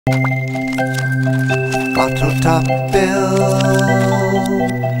Bottle Top Bill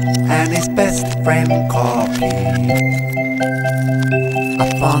and his best friend Corky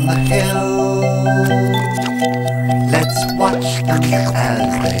up on the hill. Let's watch them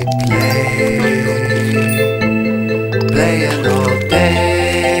as they play, playing all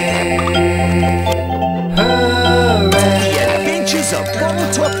day. Hooray! The Adventures of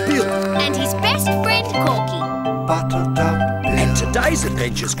Bottle Top Bill and his best friend Corky. Bottle Top Bill. And today's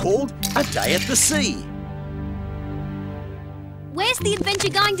adventure's called A Day at the Sea. Where's the adventure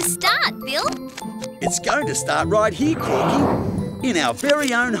going to start, Bill? It's going to start right here, Corky, in our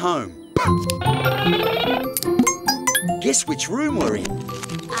very own home. Guess which room we're in?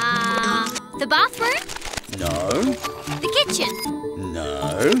 The bathroom? No. The kitchen?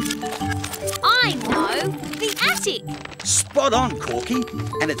 No. I know, the attic. Spot on, Corky.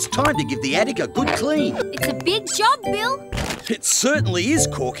 And it's time to give the attic a good clean. It's a big job, Bill. It certainly is,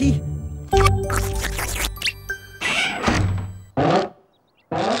 Corky.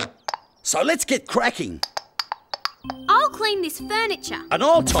 So let's get cracking. I'll clean this furniture. And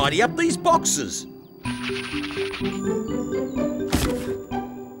I'll tidy up these boxes.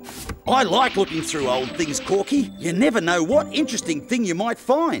 I like looking through old things, Corky. You never know what interesting thing you might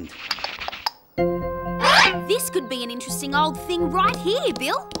find. This could be an interesting old thing right here,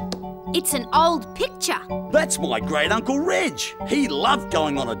 Bill. It's an old picture. That's my great-uncle Reg. He loved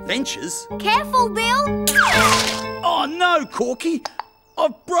going on adventures. Careful, Bill. Oh, no, Corky.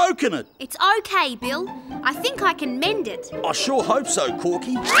 I've broken it. It's okay, Bill. I think I can mend it. I sure hope so,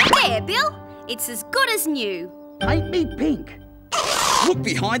 Corky. There, Bill. It's as good as new. Paint me pink. Look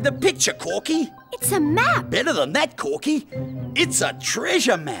behind the picture, Corky. It's a map. Better than that, Corky. It's a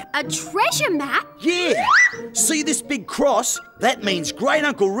treasure map. A treasure map? Yeah. See this big cross? That means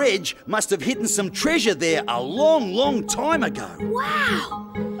Great-Uncle Reg must have hidden some treasure there a long, long time ago.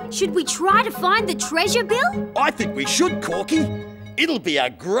 Wow. Should we try to find the treasure, Bill? I think we should, Corky. It'll be a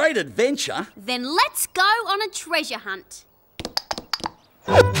great adventure. Then let's go on a treasure hunt.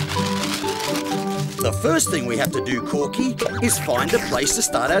 The first thing we have to do, Corky, is find a place to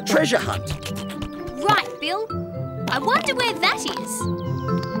start our treasure hunt. Right, Bill. I wonder where that is.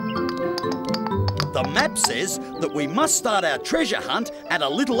 The map says that we must start our treasure hunt at a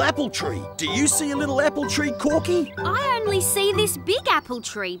little apple tree. Do you see a little apple tree, Corky? I only see this big apple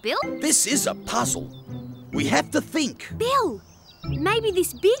tree, Bill. This is a puzzle. We have to think. Bill, maybe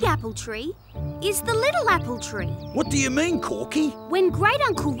this big apple tree is the little apple tree. What do you mean, Corky? When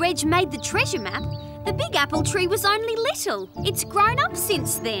Great-Uncle Reg made the treasure map, the big apple tree was only little. It's grown up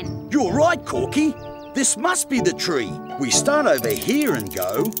since then. You're right, Corky. This must be the tree. We start over here and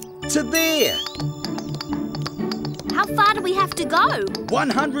go to there. How far do we have to go?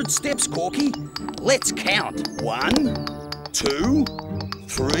 100 steps, Corky. Let's count. 1, 2,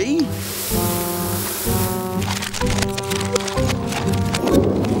 3...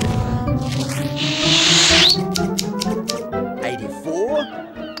 84,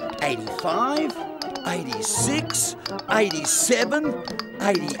 85, 86, 87,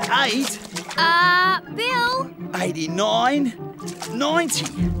 88... Bill? 89, 90.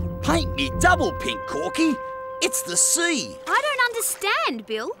 Paint me double pink, Corky. It's the sea. I don't understand,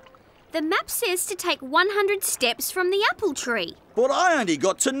 Bill. The map says to take 100 steps from the apple tree. But I only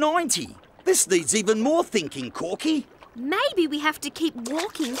got to 90. This needs even more thinking, Corky. Maybe we have to keep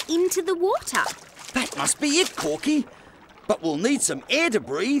walking into the water. That must be it, Corky. But we'll need some air to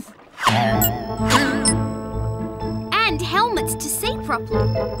breathe. And helmets to see properly.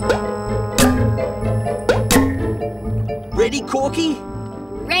 Ready, Corky?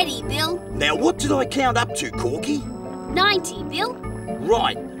 Ready, Bill. Now, what did I count up to, Corky? 90, Bill.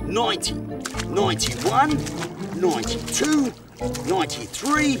 Right, 90, 91, 92,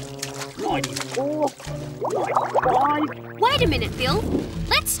 93, 94, 95... Wait a minute, Bill.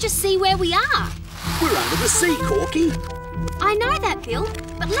 Let's just see where we are. We're under the sea, Corky. I know that, Bill,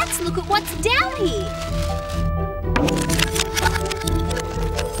 but let's look at what's down here.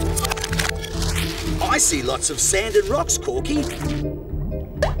 I see lots of sand and rocks, Corky.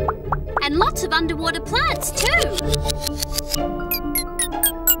 And lots of underwater plants, too.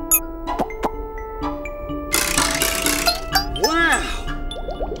 Wow!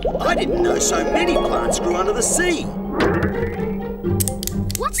 I didn't know so many plants grew under the sea.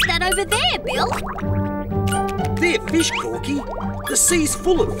 What's that over there, Bill? They're fish, Corky. The sea's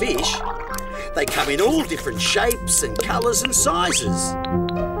full of fish. They come in all different shapes and colours and sizes.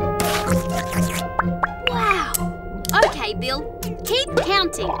 Wow. OK, Bill. Keep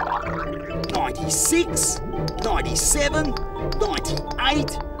counting. 96, 97,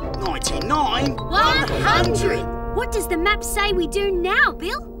 98, 99, 100. What does the map say we do now,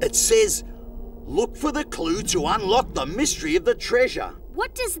 Bill? It says, look for the clue to unlock the mystery of the treasure.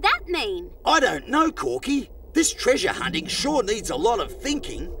 What does that mean? I don't know, Corky. This treasure hunting sure needs a lot of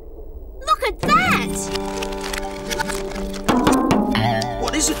thinking. Look at that!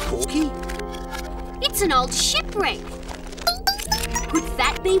 What is it, Corky? It's an old shipwreck. Could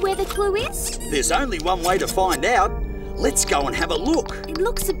that be where the clue is? There's only one way to find out. Let's go and have a look. It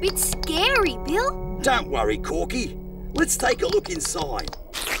looks a bit scary, Bill. Don't worry, Corky. Let's take a look inside.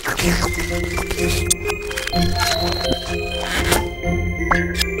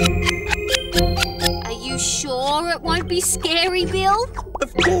 Are you sure it won't be scary, Bill?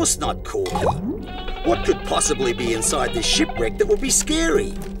 Of course not, Corky. What could possibly be inside this shipwreck that would be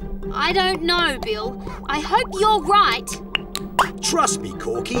scary? I don't know, Bill. I hope you're right. Trust me,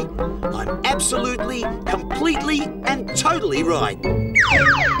 Corky. I'm absolutely, completely and totally right.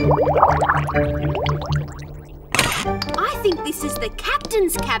 I think this is the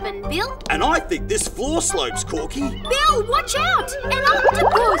captain's cabin, Bill. And I think this floor slopes, Corky. Bill, watch out! An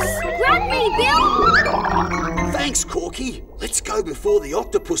octopus! Grab me, Bill! Thanks, Corky. Let's go before the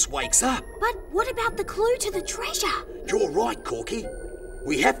octopus wakes up. But what about the clue to the treasure? You're right, Corky.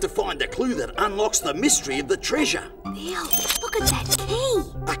 We have to find a clue that unlocks the mystery of the treasure. Bill, look at that key.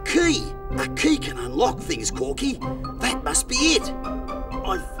 A key! A key can unlock things, Corky. That must be it.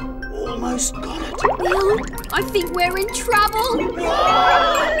 I've almost got it. Bill, I think we're in trouble.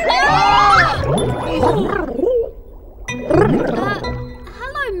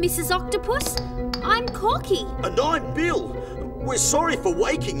 Hello, Mrs. Octopus. I'm Corky. And I'm Bill. We're sorry for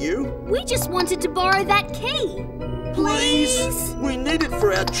waking you. We just wanted to borrow that key. Please? We need it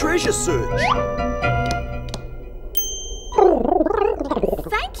for our treasure search.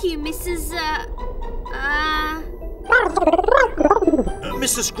 Thank you, Mrs.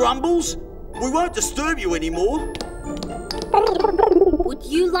 Mrs. Grumbles, we won't disturb you anymore. Would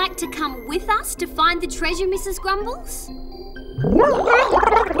you like to come with us to find the treasure, Mrs. Grumbles?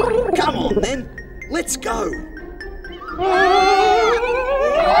 Come on then, let's go.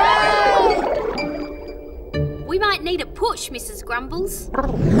 We might need a push, Mrs. Grumbles.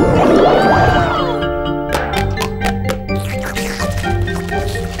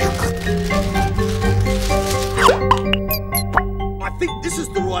 I think this is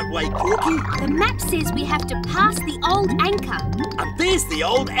the right way, Corky. The map says we have to pass the old anchor. And there's the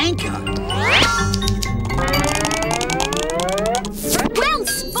old anchor. Well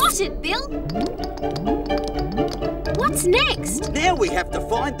spotted, Bill. What's next? Now we have to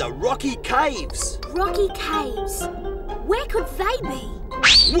find the rocky caves. Rocky caves. Where could they be?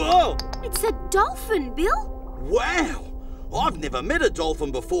 Whoa! It's a dolphin, Bill. Wow! I've never met a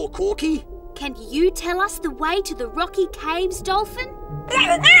dolphin before, Corky. Can you tell us the way to the rocky caves, Dolphin?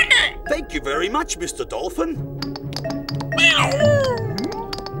 Thank you very much, Mr. Dolphin.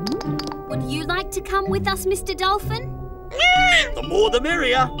 Would you like to come with us, Mr. Dolphin? The more the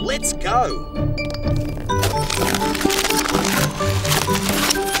merrier. Let's go.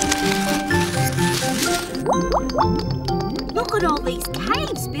 Look at all these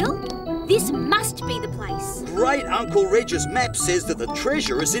caves, Bill. This must be the place. Great Uncle Reg's map says that the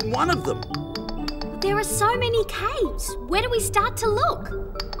treasure is in one of them. There are so many caves. Where do we start to look?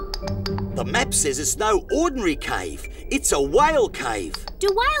 The map says it's no ordinary cave. It's a whale cave. Do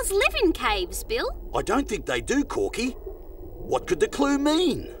whales live in caves, Bill? I don't think they do, Corky. What could the clue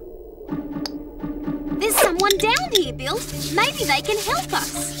mean? There's someone down here, Bill. Maybe they can help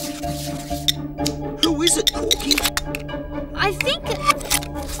us. Who is it, Corky? I think...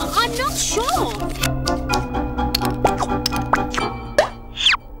 I'm not sure.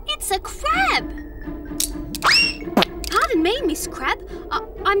 It's a crab. Pardon me, Miss Crab.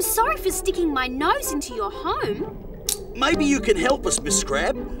 I'm sorry for sticking my nose into your home. Maybe you can help us, Miss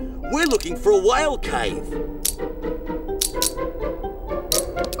Crab. We're looking for a whale cave.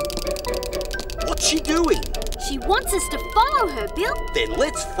 What's she doing? She wants us to follow her, Bill. Then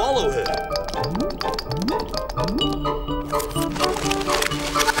let's follow her.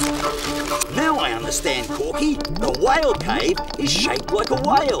 Now I understand, Corky. The whale cave is shaped like a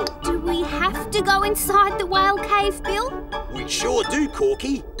whale. Do we have to go inside the whale cave, Bill? We sure do,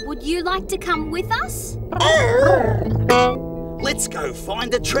 Corky. Would you like to come with us? Let's go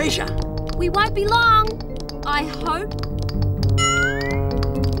find the treasure. We won't be long, I hope.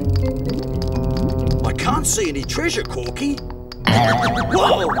 I can't see any treasure, Corky.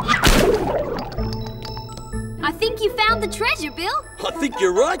 Whoa! I think you found the treasure, Bill. I think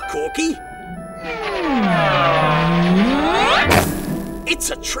you're right, Corky. It's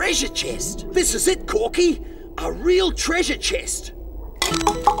a treasure chest. This is it, Corky. A real treasure chest.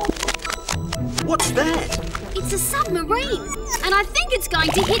 What's that? It's a submarine, and I think it's going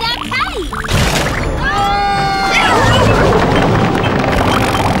to hit our cave.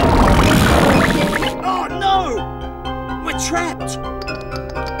 Oh no! We're trapped!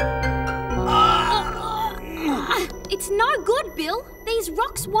 It's no good, Bill. These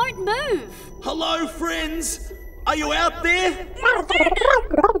rocks won't move. Hello, friends! Are you out there?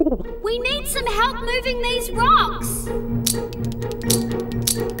 We need some help moving these rocks.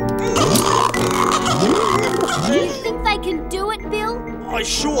 Do you think they can do it, Bill? I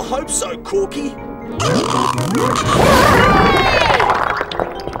sure hope so, Corky.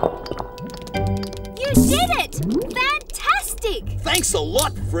 You did it! Fantastic! Thanks a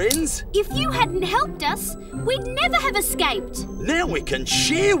lot, friends. If you hadn't helped us, we'd never have escaped. Now we can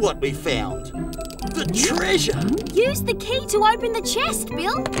share what we found. The treasure. Use the key to open the chest,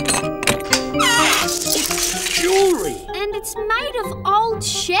 Bill. It's jewellery. And it's made of old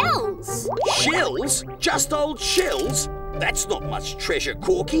shells. Shells? Just old shells? That's not much treasure,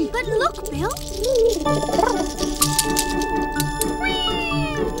 Corky. But look, Bill.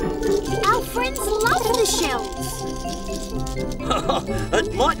 Our friends love the shells.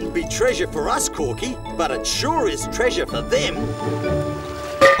 It mightn't be treasure for us, Corky, but it sure is treasure for them.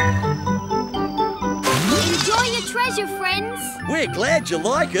 Enjoy your treasure, friends. We're glad you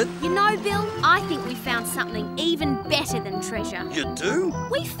like it. You know, Bill, I think we found something even better than treasure. You do?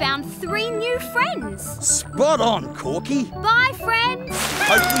 We found 3 new friends. Spot on, Corky. Bye, friends.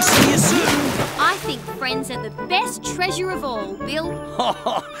 Hope we see you soon. I think friends are the best treasure of all, Bill.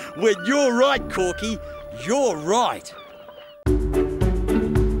 When you're right, Corky, you're right.